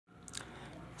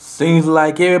Seems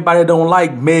like everybody don't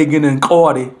like Megan and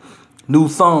Cardi new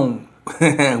song,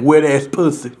 Wet Ass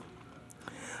Pussy.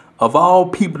 Of all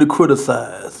people to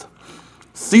criticize,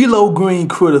 CeeLo Green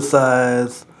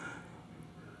criticized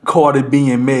Cardi B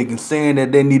and Megan, saying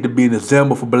that they need to be an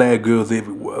example for black girls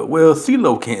everywhere. Well,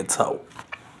 CeeLo can't talk.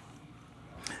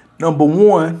 Number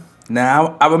one,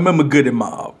 now I remember Goody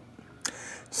Mob.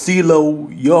 CeeLo,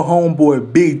 your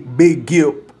homeboy Big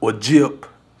Gip or Jip,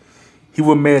 he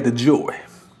was married to Joy.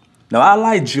 Now I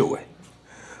like Joy,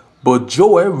 but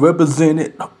Joy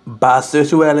represented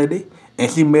bisexuality, and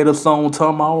she made a song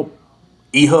talking about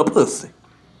eat her pussy.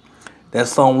 That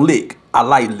song Lick. I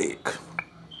like Lick.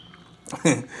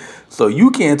 So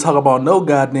you can't talk about no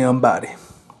goddamn body.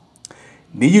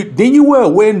 Didn't you wear a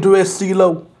wedding dress,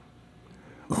 CeeLo?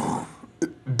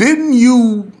 Didn't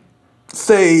you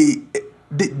say?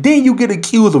 Didn't you get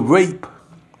accused of rape?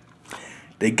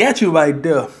 They got you right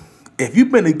there. If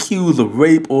you've been accused of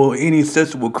rape or any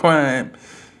sexual crime,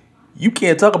 you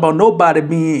can't talk about nobody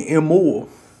being immoral.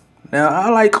 Now, I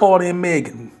like Cardi and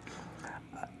Megan.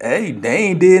 Hey, they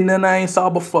ain't did nothing I ain't saw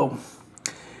before.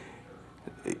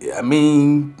 I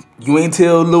mean, you ain't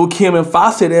tell Lil' Kim and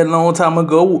Foxy that a long time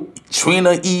ago.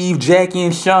 Trina, Eve, Jackie,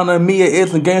 and Shauna, and Mia,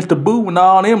 X, and Gangsta Boo, and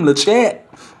all them, LeChat,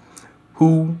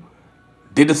 who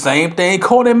did the same thing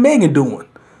Cardi and Megan doing.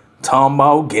 Talking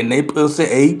about getting they pussy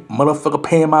ate, motherfucker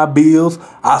paying my bills.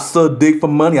 I suck dick for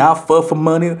money, I fuck for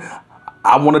money.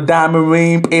 I want a diamond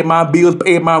ring, pay my bills,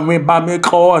 pay my rent, buy me a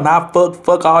car, and I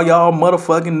fuck all y'all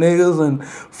motherfucking niggas, and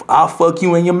I'll fuck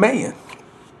you and your man.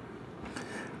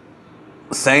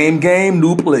 Same game,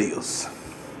 new players.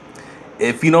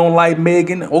 If you don't like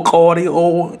Megan or Cardi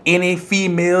or any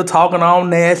female talking all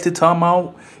nasty, talking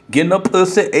about getting a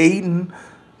pussy ate and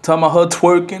talking about her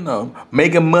twerking or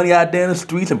making money out there in the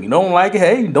streets, if you don't like it,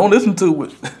 hey, don't listen to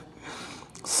it.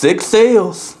 Sex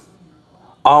sells.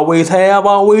 Always have,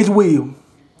 always will.